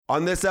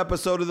On this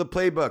episode of The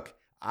Playbook,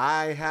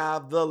 I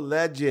have the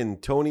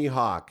legend, Tony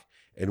Hawk,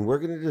 and we're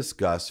going to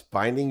discuss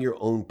finding your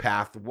own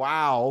path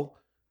while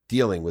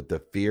dealing with the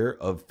fear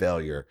of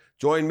failure.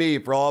 Join me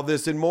for all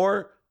this and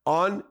more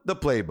on The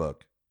Playbook.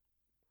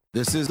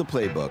 This is The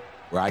Playbook,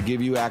 where I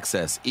give you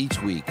access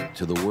each week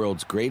to the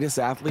world's greatest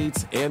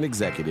athletes and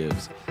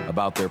executives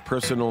about their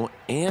personal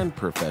and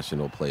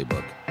professional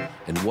playbook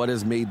and what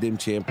has made them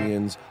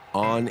champions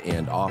on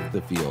and off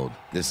the field.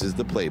 This is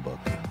The Playbook.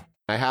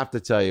 I have to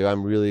tell you,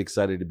 I'm really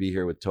excited to be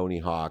here with Tony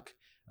Hawk,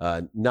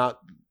 not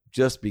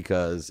just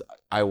because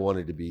I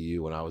wanted to be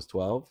you when I was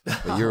 12,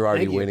 but you're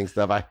already winning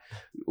stuff. I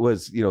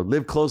was,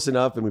 lived close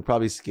enough and we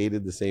probably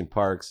skated the same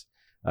parks.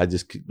 I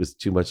just was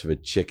too much of a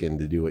chicken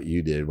to do what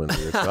you did when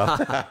we were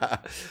 12. I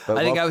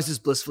think I was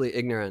just blissfully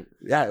ignorant.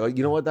 Yeah, well,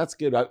 you know what? That's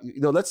good.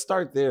 Let's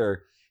start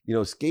there.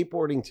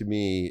 Skateboarding to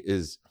me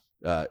is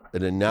an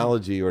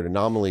analogy or an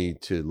anomaly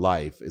to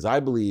life. Is I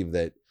believe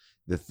that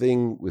the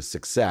thing with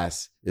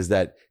success is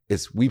that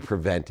we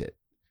prevent it.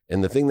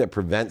 And the thing that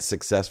prevents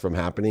success from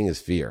happening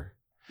is fear.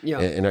 Yeah.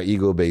 And our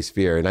ego-based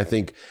fear. And I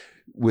think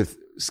with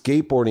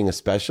skateboarding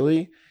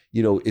especially,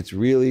 it's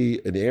really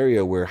an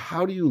area where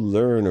how do you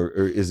learn or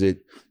is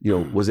it,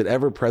 was it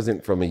ever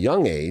present from a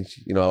young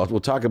age? We'll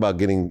talk about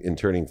getting and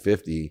turning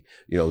 50,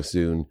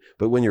 soon.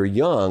 But when you're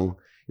young,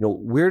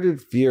 where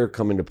did fear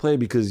come into play?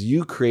 Because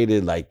you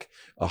created like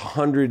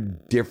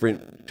 100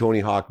 different Tony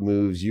Hawk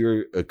moves.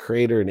 You're a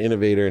creator, an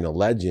innovator, and a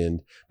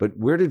legend. But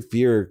where did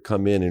fear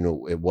come in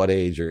and at what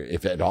age, or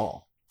if at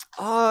all?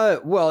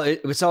 Well,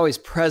 it was always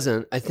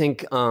present. I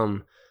think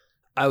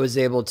I was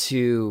able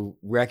to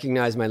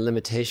recognize my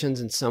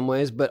limitations in some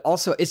ways, but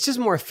also it's just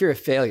more fear of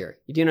failure.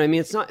 You know what I mean?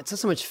 It's not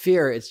so much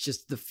fear. It's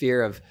just the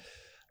fear of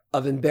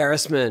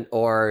embarrassment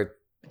or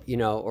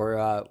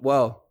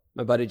whoa.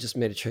 My buddy just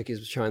made a trick he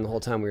was trying the whole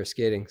time we were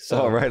skating.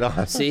 So, right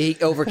on. See,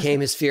 he overcame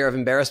his fear of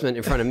embarrassment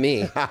in front of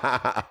me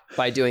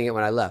by doing it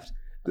when I left.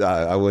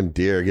 I wouldn't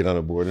dare get on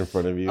a board in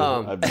front of you.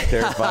 I'd be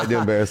terrified to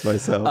embarrass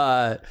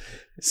myself.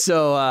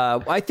 So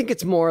I think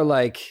it's more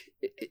like,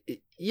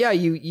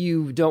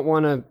 you don't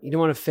want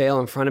to fail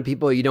in front of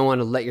people. You don't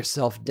want to let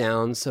yourself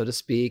down, so to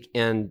speak.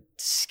 And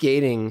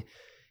skating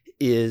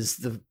is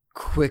the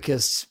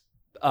quickest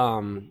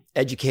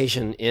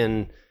education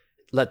in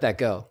let that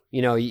go.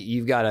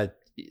 You've got to.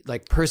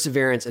 Like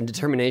perseverance and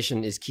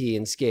determination is key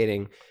in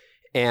skating,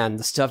 and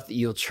the stuff that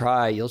you'll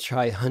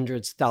try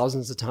hundreds,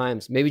 thousands of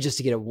times, maybe just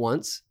to get it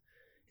once.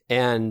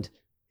 And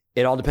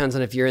it all depends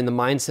on if you're in the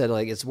mindset,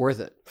 like it's worth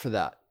it for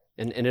that.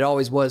 And it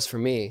always was for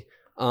me.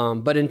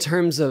 But in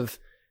terms of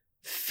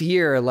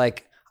fear,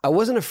 like I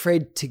wasn't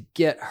afraid to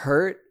get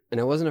hurt and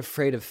I wasn't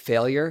afraid of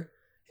failure.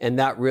 And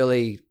that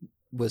really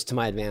was to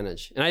my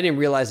advantage. And I didn't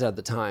realize that at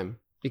the time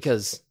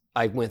because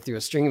I went through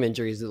a string of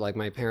injuries that like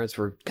my parents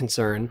were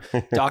concerned.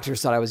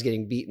 Doctors thought I was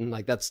getting beaten.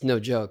 Like that's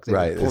no joke. They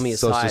would pull me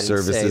aside.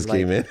 Social services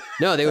came in.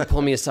 No, they would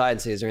pull me aside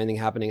and say, is there anything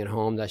happening at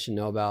home that I should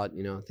know about?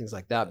 Things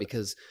like that,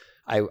 because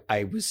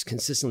I was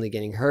consistently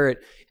getting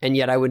hurt and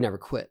yet I would never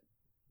quit.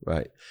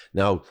 Right.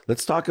 Now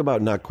let's talk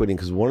about not quitting,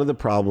 because one of the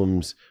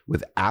problems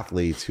with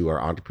athletes who are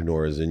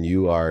entrepreneurs, and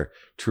you are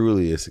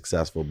truly a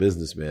successful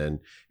businessman,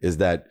 is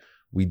that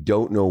we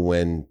don't know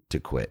when to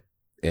quit.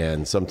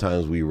 And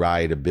sometimes we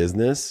ride a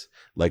business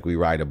like we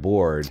ride a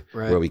board,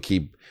 right, where we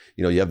keep,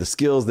 you have the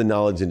skills, the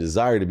knowledge, and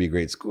desire to be a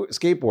great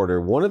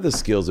skateboarder. One of the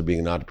skills of being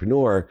an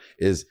entrepreneur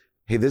is,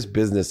 hey, this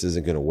business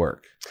isn't going to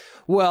work.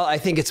 Well, I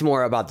think it's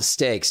more about the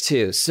stakes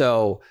too.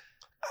 So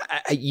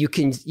you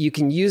can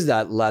use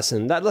that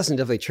lesson. That lesson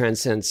definitely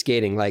transcends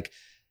skating. Like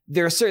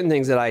there are certain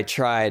things that I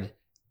tried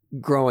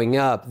growing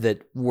up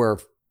that were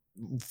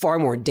far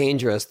more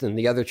dangerous than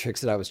the other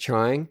tricks that I was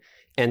trying.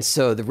 And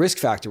so the risk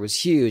factor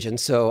was huge. And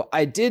so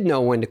I did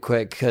know when to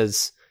quit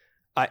because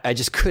I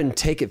just couldn't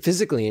take it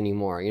physically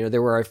anymore.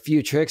 There were a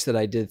few tricks that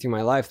I did through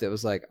my life that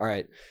was like, all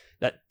right,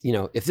 that,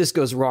 if this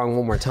goes wrong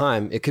one more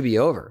time, it could be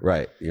over.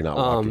 Right. You're not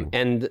walking.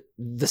 And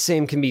the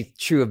same can be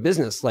true of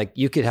business. Like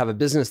you could have a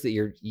business that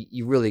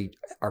you really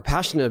are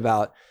passionate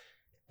about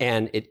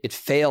and it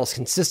fails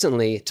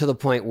consistently to the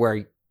point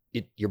where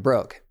you're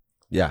broke.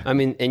 Yeah. I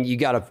mean, and you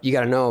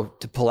gotta know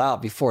to pull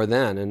out before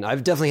then. And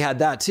I've definitely had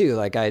that too.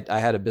 Like I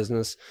had a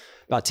business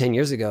about 10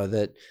 years ago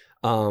that,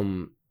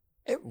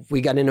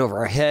 we got in over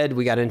our head.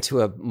 We got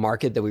into a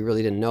market that we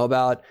really didn't know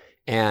about.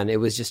 And it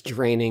was just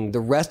draining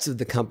the rest of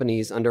the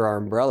companies under our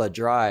umbrella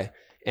dry.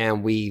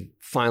 And we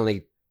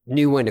finally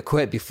knew when to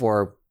quit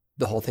before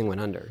the whole thing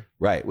went under.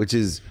 Right. Which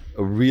is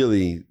a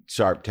really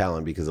sharp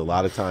talent, because a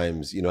lot of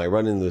times, I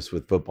run into this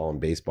with football and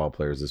baseball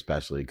players,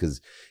 especially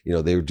because,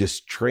 they're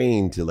just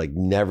trained to like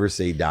never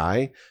say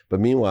die. But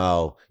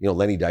meanwhile,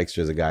 Lenny Dykstra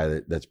is a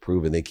guy that's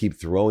proven they keep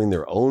throwing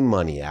their own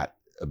money at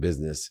a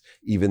business,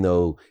 even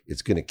though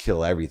it's going to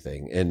kill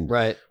everything. And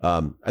right.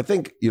 I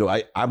think,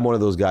 I'm one of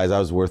those guys. I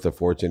was worth a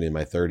fortune in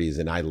my 30s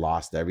and I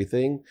lost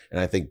everything. And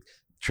I think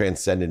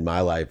transcended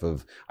my life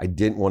of, I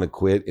didn't want to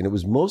quit. And it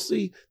was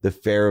mostly the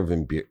fear of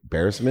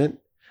embarrassment.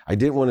 I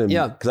didn't want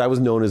to, because I was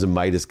known as a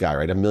Midas guy,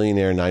 right? A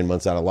millionaire 9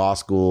 months out of law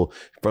school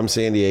from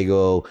San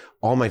Diego.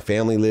 All my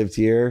family lived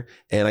here.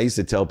 And I used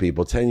to tell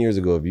people 10 years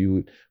ago, if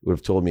you would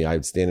have told me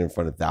I'd stand in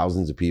front of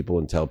thousands of people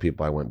and tell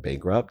people I went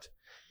bankrupt,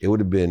 it would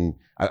have been,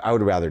 I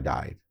would have rather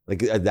died. Like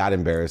that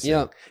embarrassing.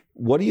 Yeah.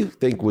 What do you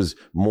think was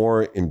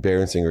more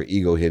embarrassing or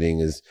ego hitting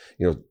is,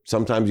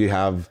 sometimes you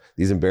have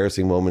these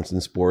embarrassing moments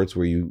in sports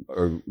where you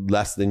are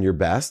less than your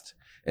best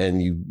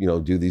and you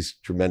do these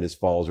tremendous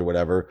falls or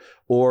whatever,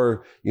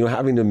 or,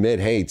 having to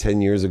admit, hey,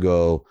 10 years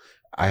ago,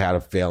 I had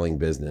a failing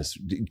business.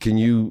 Can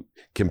you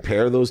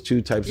compare those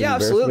two types of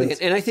embarrassments?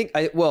 Absolutely. And I think,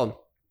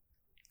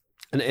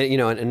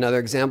 another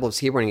example of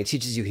skateboarding, it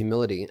teaches you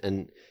humility.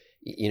 And,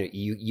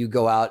 you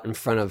go out in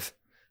front of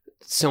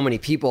so many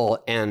people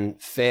and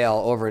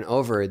fail over and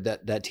over,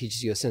 that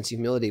teaches you a sense of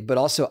humility. But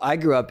also I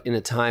grew up in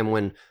a time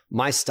when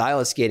my style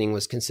of skating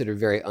was considered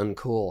very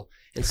uncool.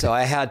 And so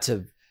I had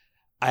to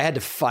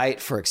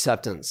fight for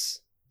acceptance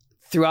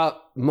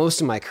throughout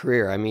most of my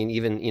career. I mean,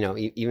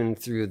 even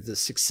through the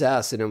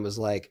success, and it was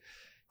like,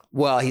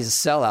 well, he's a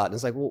sellout. And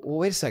it's like, well,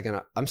 wait a second.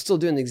 I'm still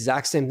doing the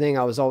exact same thing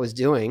I was always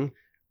doing.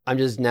 I'm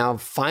just now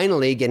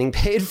finally getting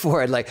paid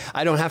for it. Like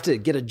I don't have to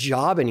get a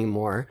job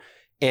anymore.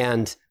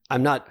 And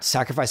I'm not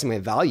sacrificing my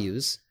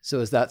values. So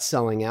is that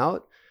selling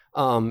out?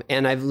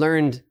 And I've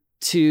learned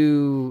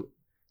to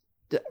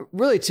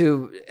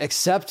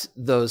accept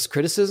those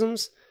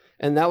criticisms.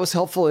 And that was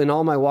helpful in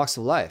all my walks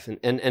of life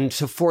and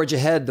to forge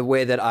ahead the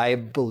way that I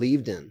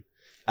believed in,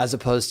 as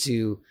opposed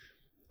to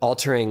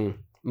altering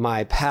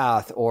my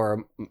path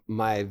or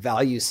my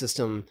value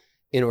system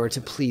in order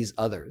to please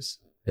others.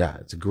 Yeah,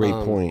 it's a great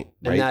point.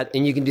 Right?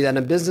 And you can do that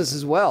in business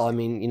as well. I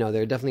mean,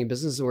 there are definitely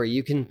businesses where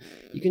you can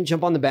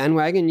jump on the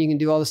bandwagon, you can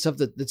do all the stuff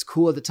that's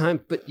cool at the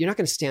time, but you're not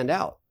going to stand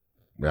out.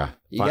 Yeah.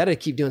 You got to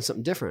keep doing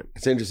something different.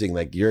 It's interesting.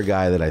 Like you're a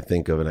guy that I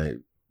think of and I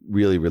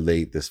really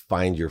relate this,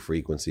 find your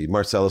frequency.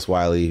 Marcellus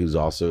Wiley, who's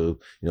also,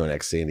 an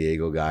ex-San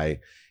Diego guy,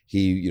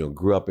 he,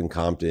 grew up in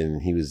Compton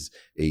and he was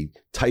a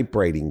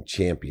typewriting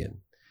champion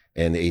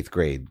in 8th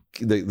grade,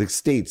 the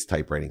state's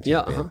typewriting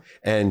champion. Yeah, uh-huh.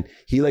 And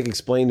he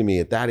explained to me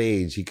at that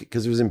age,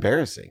 because it was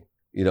embarrassing.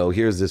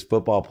 Here's this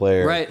football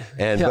player. Right.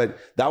 But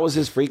that was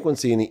his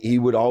frequency. And he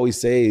would always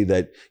say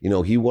that,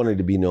 he wanted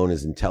to be known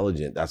as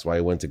intelligent. That's why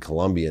he went to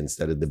Columbia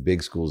instead of the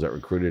big schools that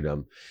recruited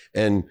him.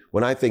 And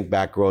when I think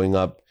back growing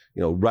up,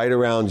 right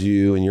around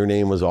you and your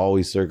name was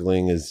always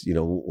circling as,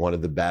 one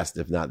of the best,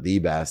 if not the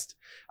best.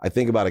 I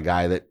think about a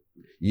guy that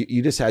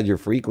you just had your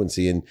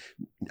frequency. And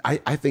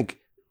I think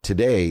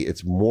today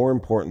it's more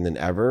important than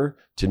ever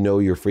to know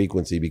your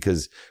frequency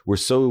because we're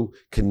so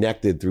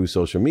connected through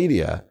social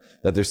media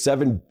that there's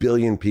 7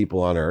 billion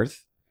people on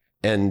earth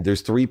and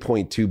there's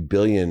 3.2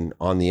 billion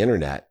on the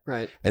internet.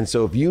 Right. And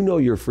so if you know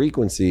your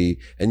frequency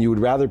and you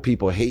would rather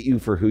people hate you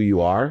for who you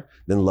are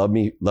than love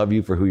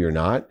you for who you're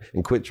not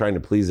and quit trying to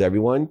please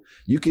everyone,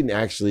 you can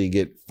actually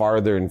get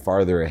farther and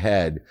farther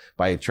ahead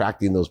by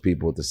attracting those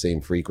people with the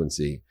same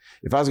frequency.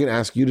 If I was going to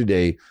ask you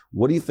today,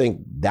 what do you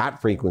think that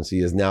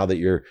frequency is now that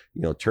you're,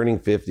 turning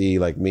 50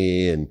 like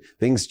me and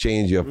things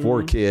change? You have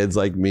 4 kids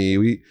like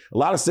me. A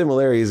lot of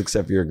similarities,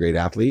 except you're a great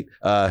athlete.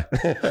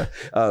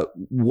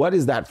 What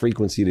is that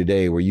frequency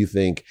today where you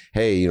think,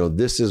 hey,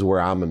 this is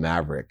where I'm a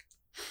maverick?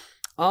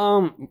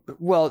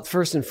 Well,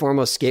 first and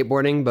foremost,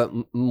 skateboarding, but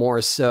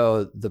more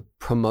so the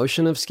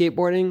promotion of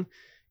skateboarding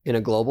in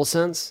a global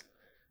sense.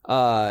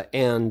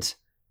 And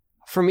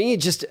for me,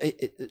 just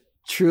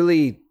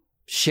truly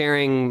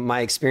sharing my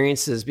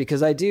experiences,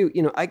 because I do,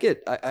 I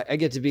get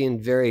to be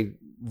in very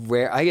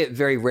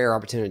rare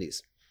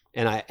opportunities.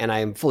 And I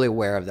am fully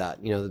aware of that,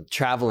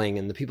 traveling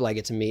and the people I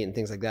get to meet and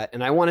things like that.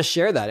 And I want to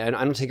share that. I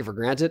don't take it for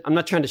granted. I'm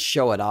not trying to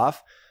show it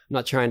off. I'm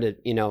not trying to,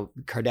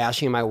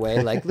 Kardashian my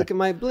way. Like, look at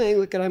my bling.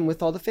 Look at I'm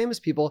with all the famous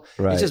people.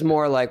 Right. It's just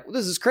more like, well,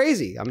 this is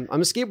crazy. I'm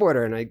a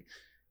skateboarder and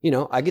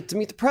I get to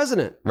meet the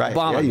president, right.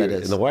 Obama, that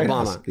is. In the White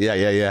House.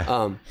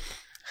 Yeah.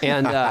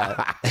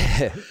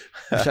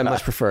 Which I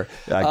much prefer.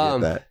 I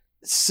get that.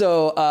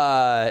 So,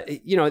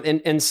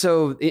 and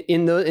so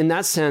in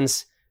that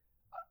sense,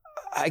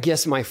 I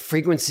guess my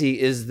frequency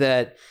is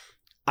that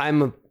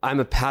I'm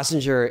a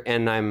passenger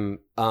and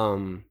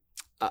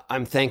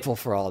I'm thankful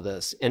for all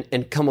this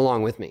and come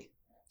along with me.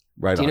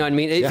 Right. Do you know what I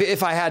mean?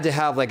 If I had to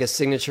have like a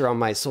signature on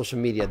my social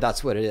media,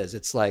 that's what it is.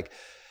 It's like,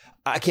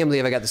 I can't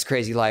believe I got this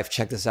crazy life.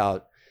 Check this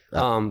out.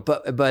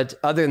 But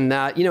other than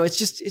that, it's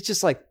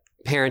just like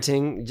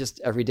parenting, just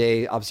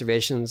everyday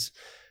observations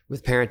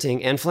with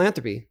parenting and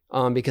philanthropy.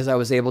 Because I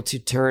was able to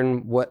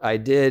turn what I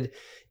did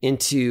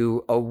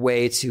into a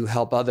way to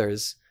help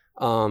others.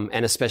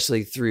 And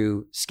especially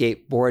through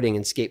skateboarding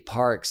and skate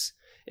parks,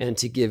 and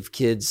to give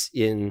kids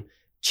in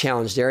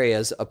challenged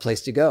areas a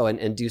place to go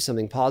and do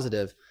something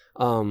positive.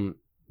 That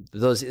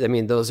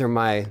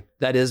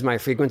is my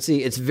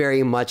frequency. It's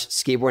very much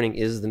skateboarding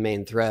is the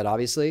main thread,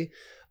 obviously.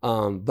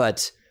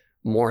 But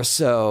more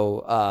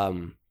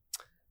so,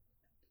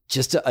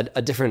 just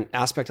a different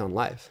aspect on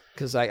life,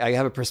 because I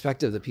have a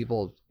perspective that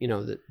people,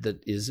 that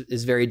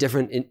is very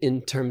different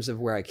in terms of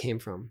where I came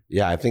from.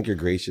 Yeah, I think your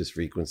gracious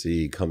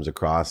frequency comes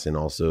across, and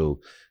also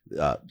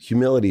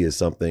humility is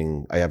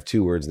something. I have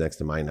 2 words next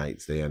to my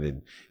nightstand,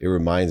 and it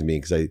reminds me,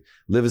 because I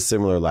live a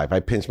similar life.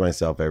 I pinch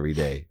myself every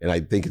day, and I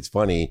think it's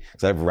funny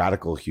because I have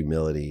radical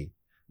humility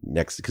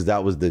next, because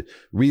that was the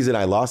reason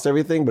I lost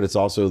everything, but it's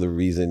also the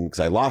reason,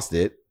 because I lost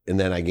it and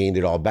then I gained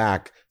it all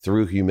back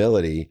through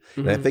humility.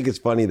 Mm-hmm. And I think it's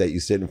funny that you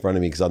sit in front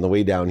of me, because on the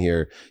way down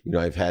here,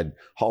 I've had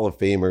Hall of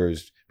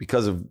Famers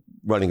because of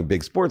running a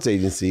big sports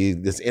agency,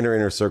 this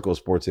inner circle of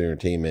sports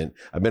entertainment.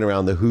 I've been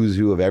around the who's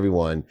who of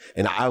everyone.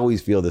 And I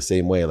always feel the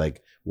same way,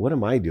 like, what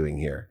am I doing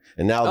here?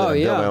 And now that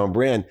I've built my own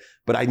brand,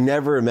 but I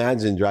never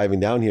imagined driving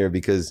down here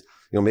because,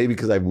 maybe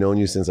because I've known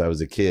you since I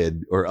was a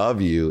kid, or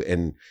of you.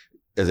 And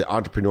as an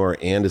entrepreneur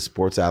and a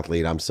sports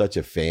athlete, I'm such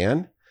a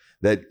fan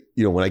that,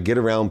 when I get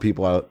around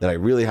people that I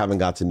really haven't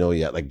got to know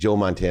yet, like Joe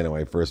Montana,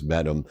 when I first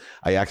met him,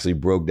 I actually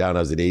broke down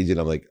as an agent.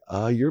 I'm like,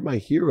 you're my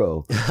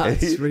hero. And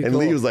cool.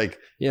 Lee was like,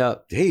 yeah,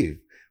 Dave.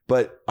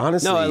 But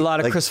honestly, no, a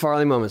lot of Chris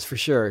Farley moments for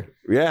sure.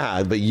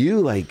 Yeah. But you,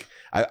 like,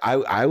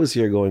 I was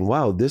here going,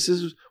 wow, this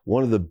is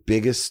one of the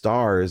biggest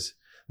stars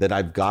that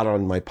I've got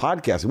on my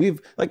podcast. We've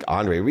like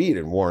Andre Reed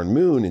and Warren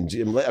Moon and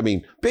Jim. I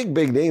mean, big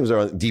names are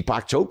on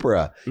Deepak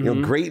Chopra,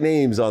 great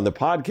names on the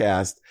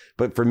podcast.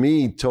 But for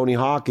me, Tony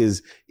Hawk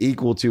is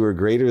equal to or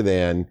greater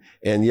than.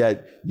 And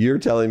yet you're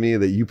telling me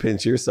that you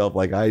pinch yourself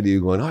like I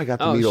do, going, I got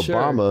to meet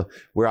Obama,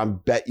 where I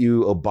bet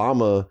you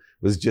Obama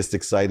was just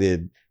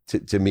excited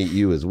to meet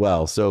you as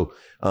well. So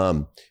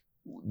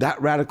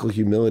that radical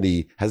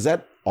humility, has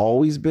that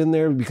always been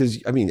there?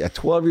 Because at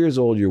 12 years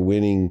old, you're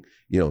winning,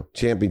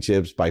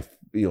 championships. By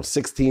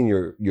 16,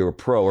 you're a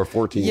pro, or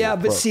 14. Yeah,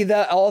 but see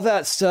that all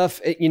that stuff,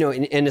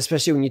 and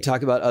especially when you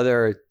talk about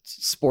other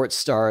sports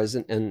stars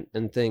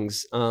and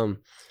things,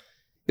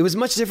 it was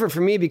much different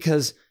for me,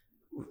 because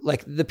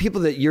like the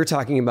people that you're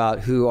talking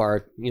about who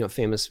are,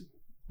 famous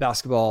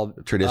basketball,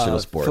 traditional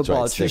sports,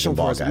 football, right? Traditional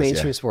sports,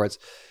 mainstream sports,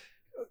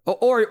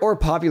 or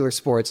popular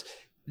sports,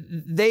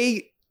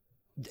 they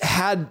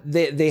had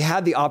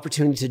the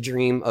opportunity to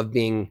dream of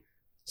being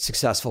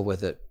successful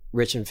with it.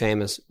 Rich and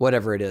famous,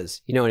 whatever it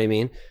is. You know what I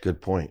mean? Good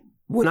point.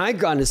 When I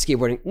got into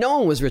skateboarding, no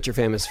one was rich or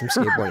famous from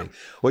skateboarding.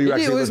 Well, you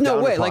actually there was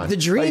no way. Upon. Like the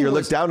dream, you're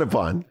looked down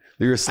upon.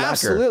 You're a slacker.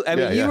 Absolutely. I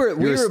mean, you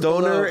were a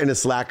stoner below, and a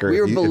slacker. We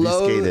were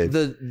below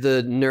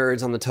the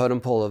nerds on the totem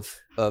pole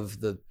of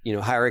the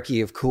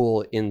hierarchy of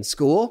cool in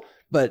school,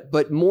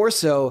 but more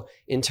so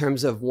in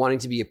terms of wanting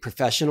to be a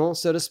professional,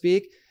 so to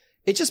speak.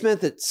 It just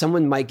meant that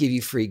someone might give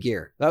you free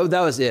gear. That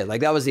was it.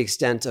 Like that was the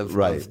extent of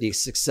the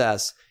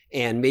success.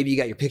 And maybe you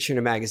got your picture in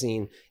a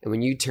magazine, and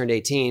when you turned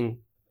 18,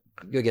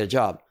 go get a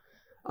job.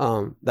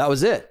 That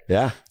was it.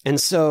 Yeah. And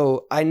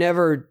so I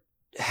never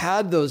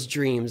had those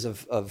dreams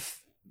of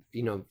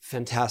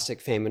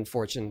fantastic fame and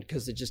fortune,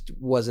 because it just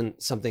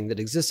wasn't something that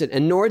existed.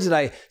 And nor did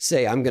I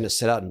say, I'm going to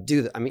set out and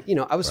do that. I mean,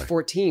 I was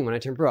 14 when I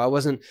turned pro. I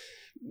wasn't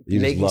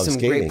making some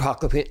great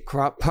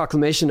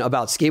proclamation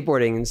about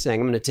skateboarding and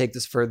saying, I'm going to take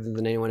this further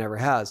than anyone ever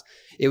has.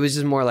 It was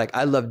just more like,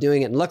 I love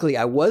doing it. And luckily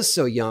I was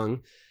so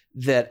young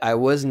that I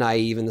was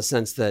naive in the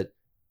sense that,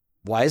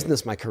 why isn't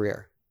this my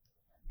career?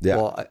 Yeah.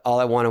 Well,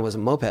 all I wanted was a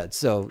moped.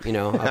 So,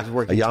 I was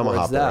working a Yamaha,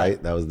 towards that.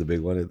 Right? That was the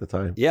big one at the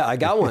time. Yeah, I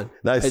got one.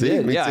 Nice. I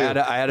did. Me yeah,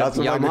 too. I had a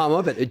Yamaha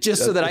moped,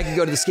 just so that I could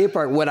go to the skate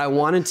park when I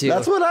wanted to.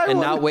 That's what I wanted.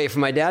 And not wait for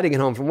my dad to get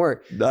home from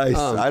work. Nice.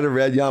 I had a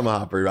red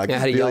Yamaha. I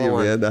had a yellow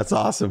one. Man. That's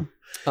awesome.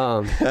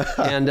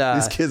 And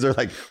these kids are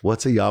like,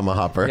 what's a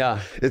Yamaha? Yeah.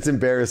 It's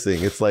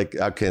embarrassing. It's like,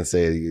 I can't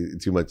say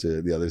too much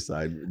of the other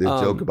side. They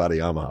joke about a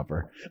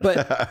Yamaha.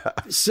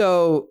 But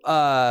so,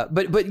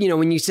 but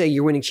when you say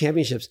you're winning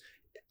championships,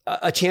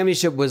 a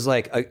championship was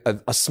like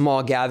a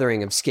small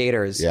gathering of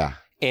skaters. Yeah.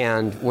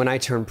 And when I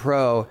turned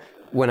pro,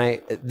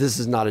 this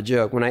is not a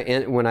joke, when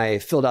I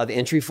filled out the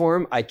entry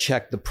form, I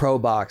checked the pro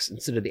box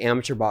instead of the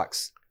amateur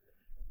box.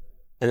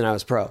 And then I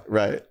was pro.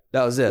 Right.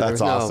 That was it.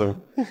 That's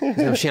awesome.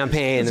 No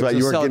champagne. There was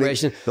no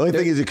celebration. The only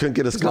thing is you couldn't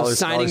get a scholarship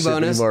signing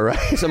bonus anymore,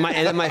 right? So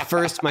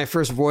my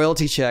first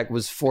royalty check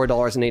was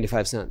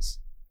 $4.85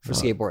 for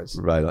skateboards.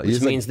 Right.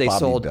 Which means they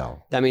sold.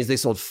 That means they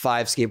sold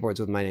 5 skateboards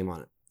with my name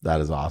on it. That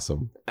is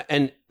awesome.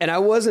 And I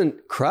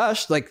wasn't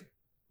crushed. Like,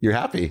 you're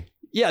happy.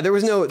 Yeah, there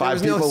was no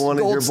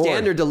gold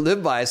standard to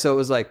live by. So it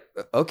was like,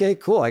 okay,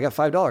 cool. I got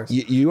 $5.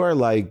 You are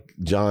like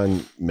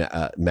John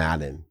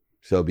Madden.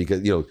 So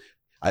because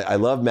I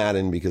love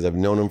Madden because I've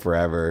known him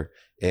forever,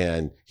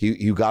 and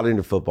he got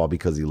into football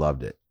because he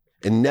loved it.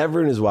 And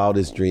never in his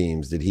wildest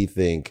dreams did he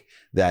think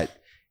that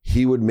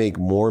he would make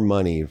more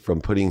money from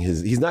putting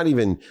he's not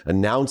even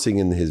announcing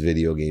in his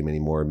video game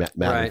anymore,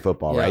 Madden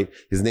football, right?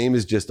 His name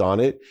is just on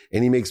it.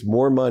 And he makes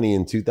more money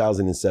in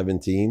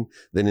 2017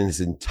 than in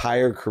his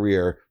entire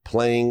career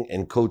playing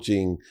and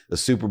coaching a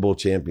Super Bowl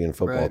champion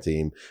football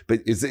team. But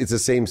it's the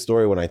same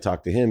story when I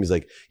talk to him. He's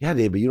like, yeah,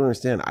 Dave, but you don't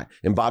understand.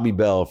 And Bobby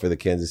Bell for the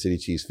Kansas City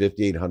Chiefs,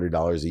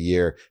 $5,800 a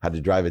year, had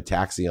to drive a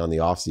taxi on the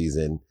off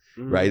season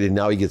right? And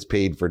now he gets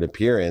paid for an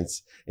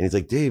appearance. And he's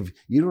like, Dave,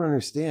 you don't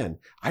understand.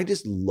 I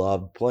just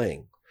love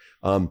playing.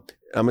 I'm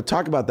going to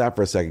talk about that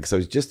for a second because I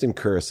was just in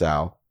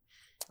Curacao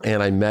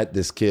and I met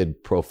this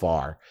kid,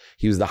 Profar.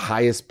 He was the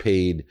highest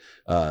paid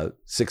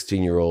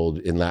 16-year-old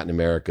in Latin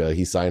America.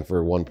 He signed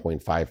for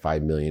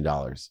 $1.55 million.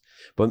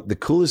 But the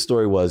coolest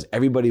story was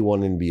everybody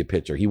wanted him to be a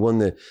pitcher. He won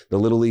the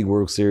Little League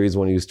World Series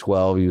when he was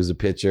 12. He was a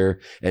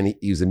pitcher and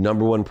he was the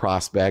number one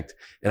prospect.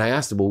 And I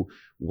asked him, well,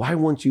 why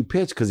won't you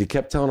pitch? Because he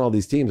kept telling all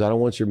these teams, I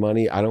don't want your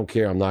money. I don't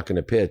care. I'm not going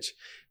to pitch.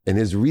 And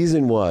his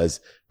reason was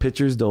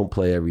pitchers don't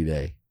play every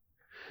day.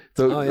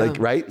 So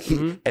right.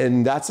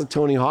 And that's a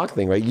Tony Hawk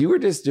thing, right? You were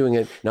just doing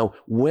it. Now,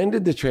 when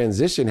did the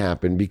transition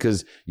happen?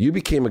 Because you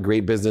became a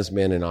great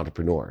businessman and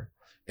entrepreneur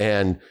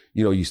and,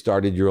 you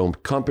started your own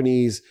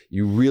companies.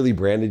 You really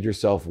branded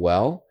yourself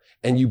well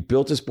and you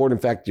built a sport. In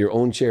fact, your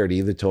own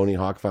charity, the Tony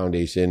Hawk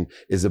Foundation,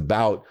 is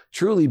about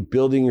truly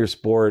building your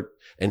sport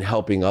and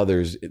helping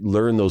others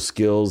learn those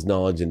skills,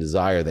 knowledge, and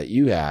desire that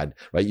you had,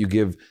 right? You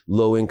give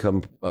low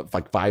income,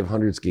 like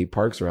 500 skate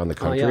parks around the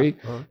country.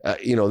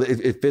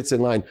 It fits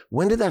in line.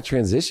 When did that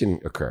transition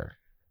occur?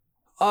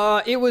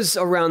 It was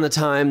around the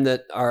time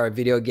that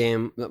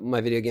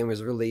my video game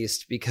was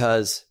released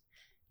because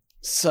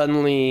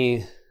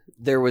suddenly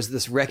there was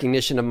this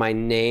recognition of my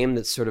name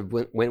that sort of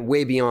went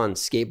way beyond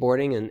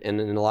skateboarding and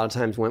a lot of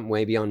times went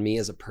way beyond me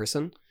as a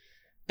person.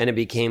 And it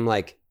became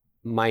like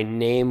my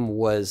name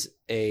was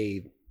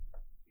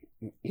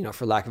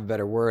for lack of a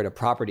better word, a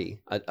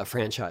property, a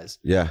franchise.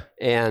 Yeah.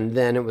 And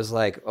then it was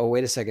like, oh,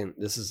 wait a second,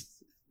 this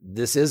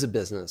is a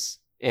business.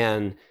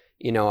 And,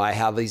 I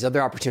have these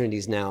other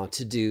opportunities now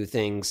to do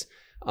things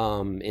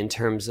in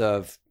terms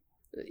of,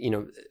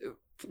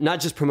 not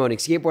just promoting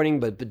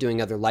skateboarding, but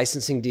doing other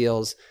licensing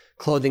deals,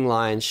 clothing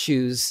lines,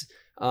 shoes,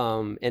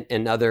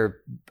 and other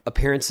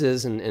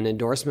appearances and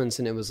endorsements.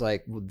 And it was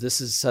like, well,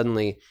 this is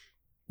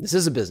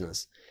a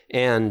business.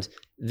 And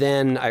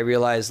then I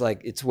realized like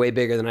it's way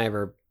bigger than I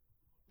ever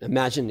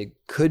imagined it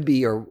could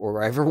be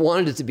or I ever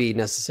wanted it to be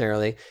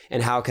necessarily.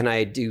 And how can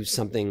I do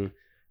something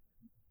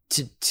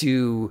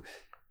to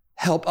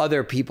help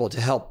other people, to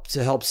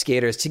help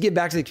skaters, to give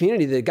back to the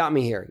community that got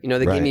me here,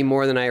 that gave me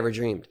more than I ever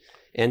dreamed.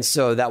 And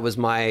so that was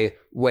my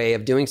way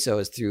of doing so,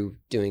 is through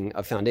doing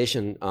a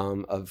foundation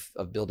of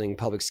building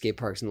public skate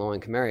parks in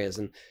low-income areas.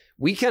 And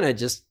we kind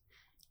of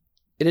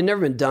it had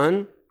never been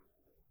done.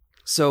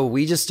 So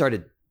we just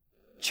started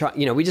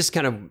we just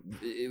kind of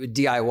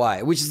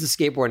DIY, which is the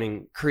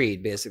skateboarding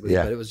creed, basically.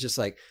 Yeah. But it was just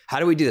like, how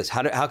do we do this?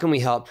 How can we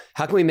help?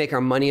 How can we make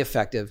our money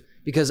effective?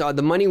 Because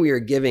the money we were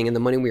giving and the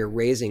money we were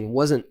raising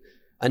wasn't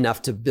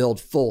enough to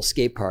build full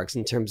skate parks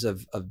in terms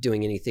of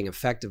doing anything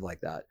effective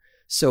like that.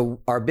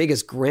 So our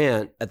biggest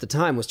grant at the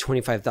time was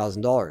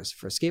 $25,000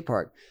 for a skate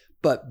park.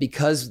 But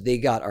because they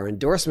got our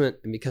endorsement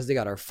and because they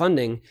got our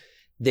funding,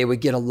 they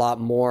would get a lot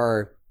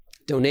more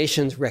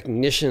donations,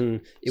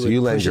 recognition. So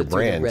you lend your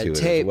brand to it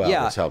as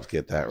well, which helps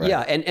get that right. Yeah,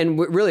 and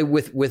really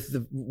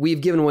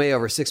we've given away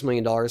over $6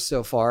 million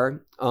so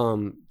far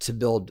to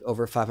build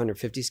over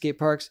 550 skate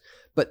parks.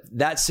 But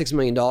that $6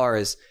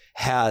 million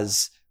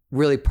has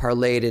really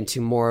parlayed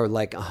into more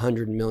like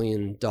 $100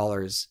 million.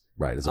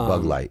 Right, as a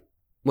bug light.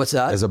 What's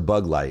that? As a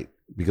bug light.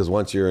 Because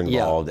once you're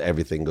involved,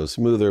 everything goes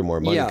smoother, more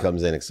money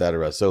comes in, et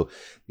cetera. So,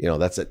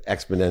 that's an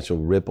exponential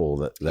ripple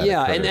that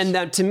occurs. And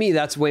that, to me,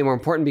 that's way more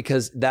important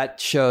because that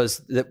shows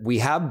that we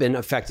have been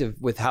effective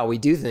with how we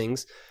do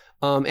things.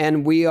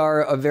 And we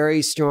are a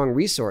very strong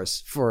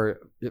resource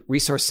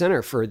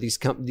center for these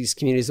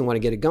communities that want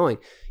to get it going.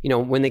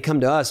 When they come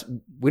to us,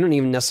 we don't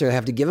even necessarily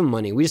have to give them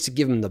money. We just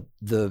give them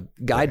the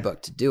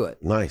guidebook to do it.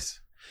 Nice.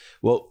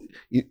 Well,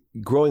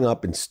 growing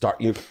up and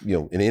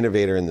an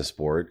innovator in the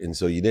sport. And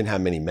so you didn't have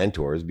many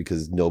mentors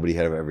because nobody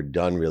had ever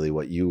done really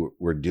what you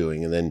were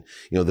doing. And then,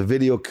 the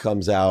video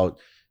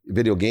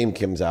game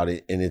comes out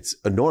and it's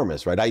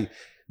enormous, right? I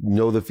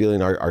know the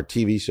feeling, our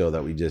TV show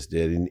that we just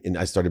did. And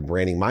I started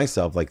branding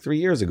myself like 3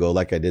 years ago,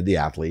 like I did the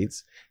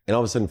athletes. And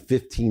all of a sudden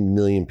 15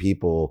 million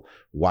people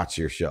watch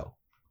your show.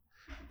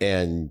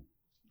 And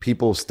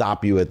people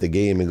stop you at the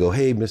game and go,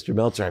 hey, Mr.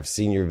 Meltzer, I've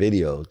seen your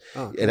videos.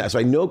 Oh, and so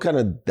I know kind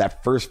of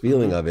that first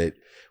feeling of it.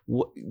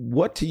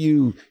 What to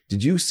you,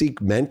 did you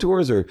seek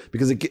mentors or,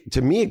 because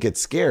to me, it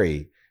gets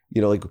scary,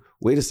 like,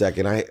 wait a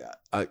second, I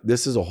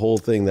this is a whole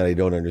thing that I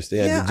don't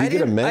understand. Yeah, did you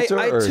get a mentor?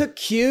 I took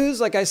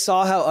cues. Like I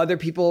saw how other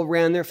people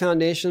ran their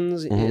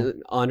foundations,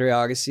 Andre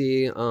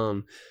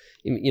Agassi,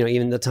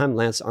 even the time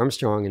Lance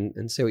Armstrong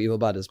and say what you will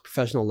about his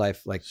professional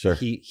life, like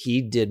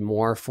he did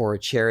more for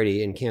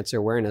charity and cancer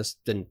awareness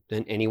than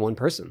any one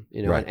person,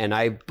 right. And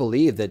I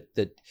believe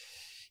that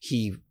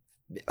he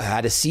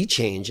had a sea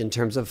change in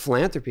terms of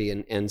philanthropy.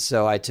 And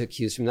so I took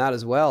cues from that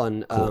as well.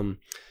 And, cool.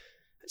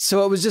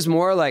 So it was just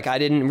more like, I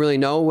didn't really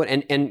know what,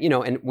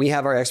 and we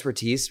have our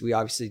expertise. We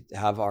obviously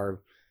have our,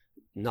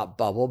 not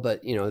bubble,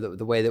 but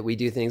the way that we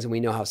do things, and we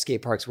know how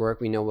skate parks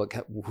work. We know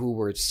who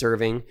we're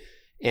serving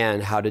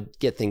and how to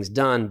get things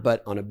done,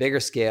 but on a bigger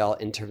scale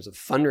in terms of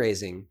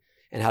fundraising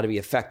and how to be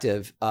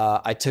effective.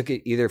 I took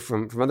it either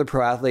from other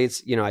pro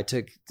athletes, I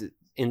took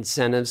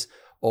incentives,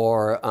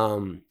 or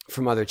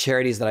from other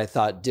charities that I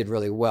thought did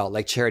really well,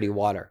 like Charity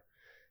Water.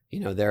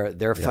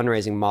 Their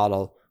fundraising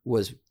model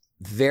was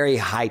very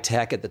high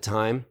tech at the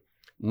time,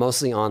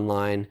 mostly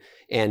online,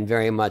 and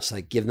very much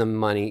like give them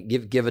money,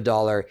 give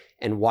 $1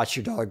 and watch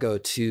your dollar go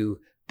to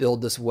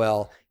build this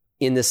well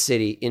in this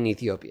city in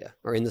Ethiopia,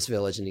 or in this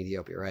village in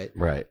Ethiopia, right?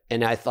 Right.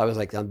 And I thought, I was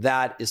like, now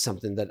that is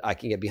something that I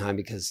can get behind,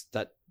 because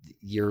that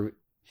you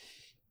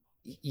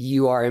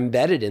are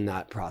embedded in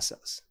that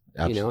process.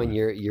 Absolutely. And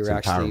you're It's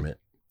actually empowerment.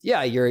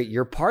 Yeah,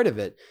 you're part of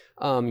it.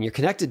 You're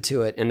connected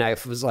to it. And I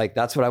was like,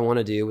 that's what I want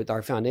to do with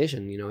our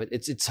foundation.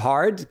 It's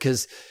hard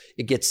because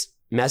it gets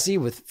messy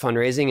with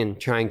fundraising and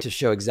trying to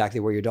show exactly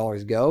where your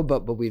dollars go,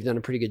 but we've done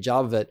a pretty good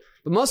job of it.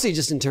 But mostly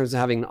just in terms of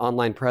having an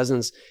online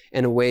presence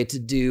and a way to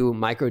do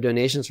micro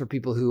donations for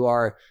people who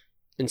are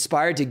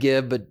inspired to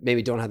give, but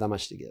maybe don't have that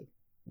much to give.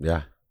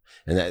 Yeah.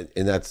 And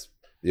that's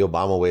the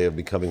Obama way of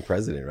becoming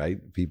president,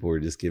 right? People were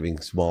just giving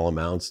small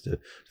amounts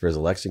for his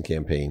election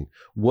campaign.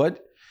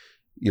 What,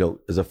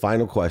 as a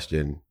final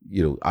question,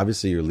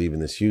 obviously you're leaving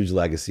this huge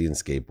legacy in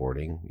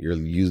skateboarding. You're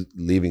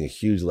leaving a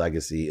huge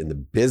legacy in the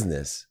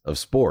business of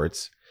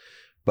sports.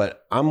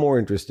 But I'm more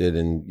interested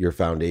in your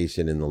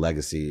foundation and the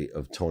legacy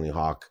of Tony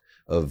Hawk,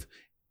 of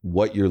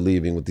what you're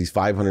leaving with these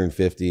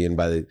 550. And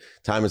by the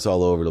time it's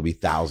all over, there'll be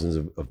thousands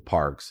of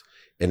parks.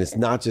 And it's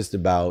not just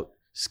about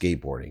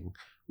skateboarding.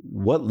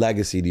 What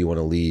legacy do you want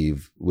to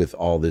leave with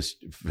all this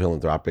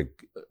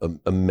philanthropic,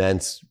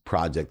 immense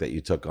project that you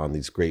took on,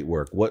 these great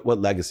work?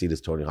 What legacy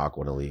does Tony Hawk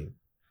want to leave?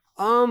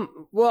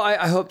 Well,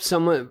 I hope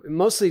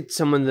mostly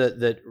someone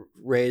that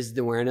raised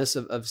the awareness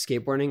of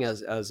skateboarding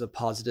as a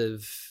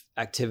positive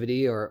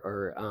activity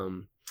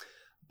or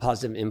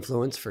positive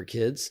influence for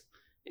kids,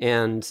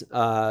 and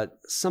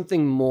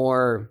something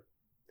more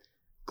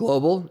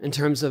global in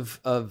terms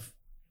of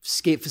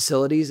skate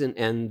facilities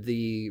and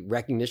the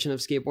recognition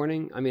of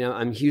skateboarding. I mean,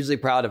 I'm hugely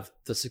proud of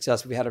the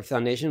success we had at our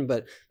foundation,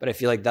 but I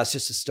feel like that's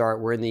just a start.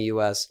 We're in the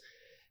US.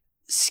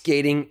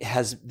 Skating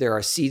there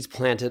are seeds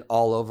planted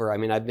all over. I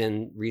mean, I've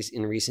been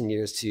in recent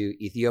years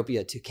to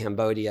Ethiopia, to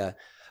Cambodia,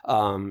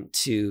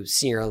 to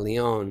Sierra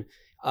Leone,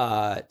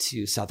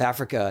 to South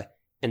Africa,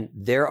 and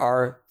there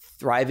are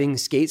thriving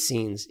skate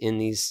scenes in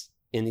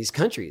these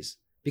countries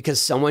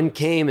because someone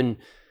came and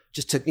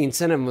just took the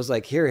incentive and was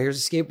like,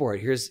 here's a skateboard.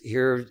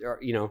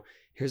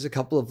 Here's a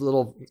couple of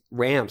little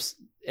ramps,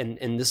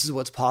 and this is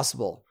what's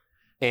possible.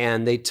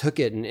 And they took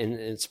it and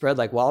it spread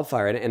like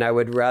wildfire. And I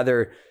would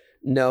rather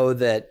know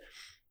that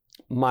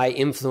my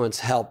influence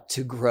helped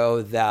to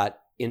grow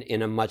that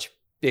in a much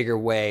bigger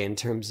way in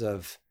terms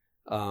of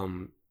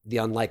the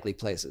unlikely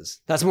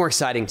places. That's more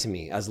exciting to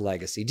me as a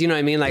legacy. Do you know what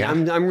I mean? Like, yeah.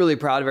 I'm really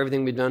proud of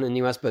everything we've done in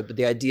the US, but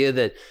the idea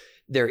that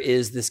there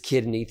is this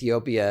kid in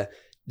Ethiopia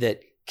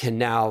that can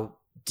now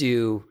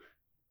do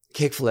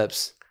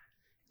kickflips,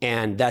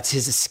 and that's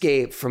his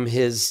escape from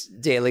his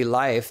daily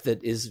life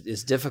that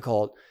is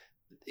difficult,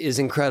 is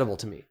incredible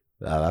to me.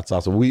 That's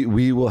awesome.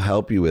 We will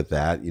help you with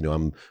that.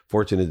 I'm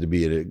fortunate to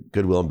be a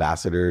Goodwill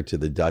ambassador to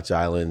the Dutch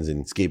islands,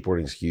 and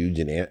skateboarding is huge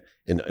in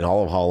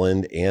all of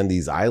Holland and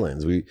these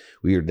islands. We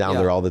are down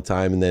there all the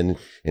time. And then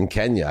in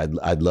Kenya,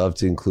 I'd love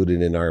to include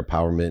it in our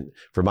empowerment.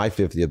 For my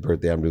 50th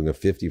birthday, I'm doing a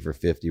 50 for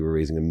 50. We're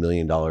raising $1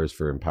 million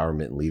for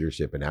empowerment and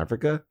leadership in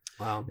Africa.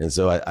 Wow. And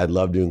so I'd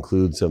love to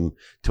include some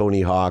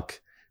Tony Hawk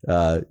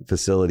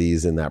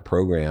facilities in that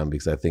program,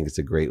 because I think it's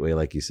a great way,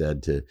 like you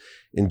said, to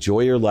enjoy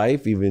your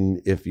life, even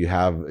if you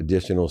have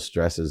additional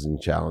stresses and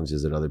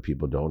challenges that other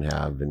people don't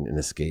have, and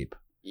escape.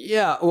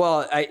 Yeah,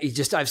 well,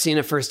 I've seen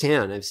it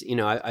firsthand.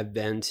 I've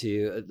been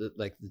to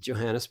the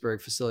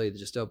Johannesburg facility that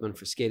just opened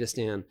for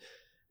Skateistan.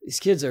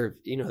 These kids are,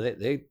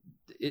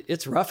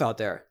 it's rough out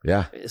there.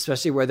 Yeah.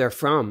 Especially where they're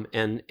from.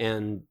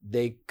 And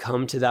they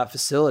come to that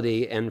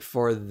facility, and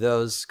for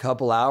those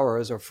couple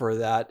hours or for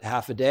that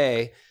half a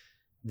day,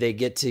 they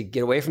get to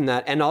get away from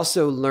that and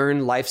also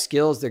learn life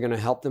skills. They're going to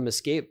help them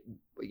escape,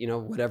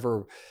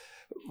 whatever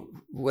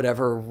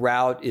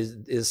route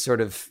is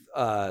sort of,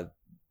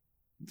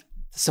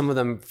 some of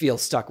them feel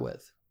stuck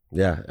with.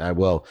 Yeah.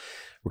 Well,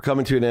 we're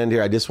coming to an end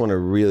here. I just want to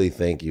really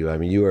thank you. I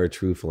mean, you are a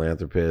true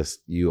philanthropist.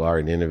 You are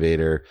an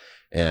innovator.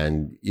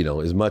 And,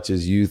 as much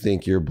as you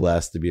think you're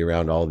blessed to be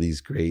around all these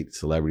great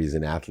celebrities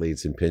and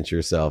athletes and pinch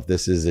yourself,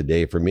 this is a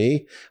day for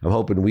me. I'm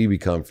hoping we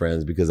become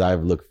friends, because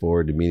I've looked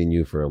forward to meeting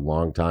you for a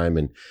long time.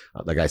 And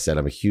like I said,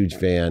 I'm a huge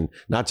fan,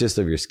 not just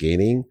of your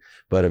skating,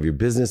 but of your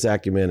business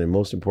acumen. And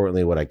most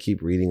importantly, what I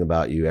keep reading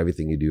about you,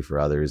 everything you do for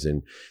others,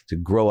 and to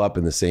grow up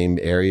in the same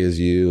area as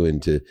you,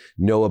 and to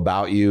know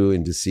about you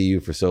and to see you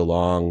for so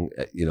long.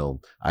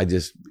 I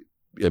just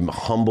am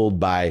humbled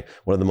by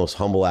one of the most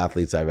humble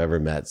athletes I've ever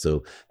met.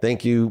 So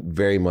thank you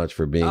very much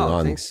for being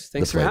on.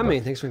 Thanks for having me.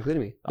 Thanks for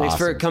including me. Thanks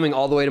Awesome. for coming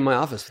all the way to my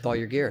office with all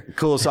your gear.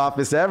 Coolest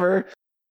office ever.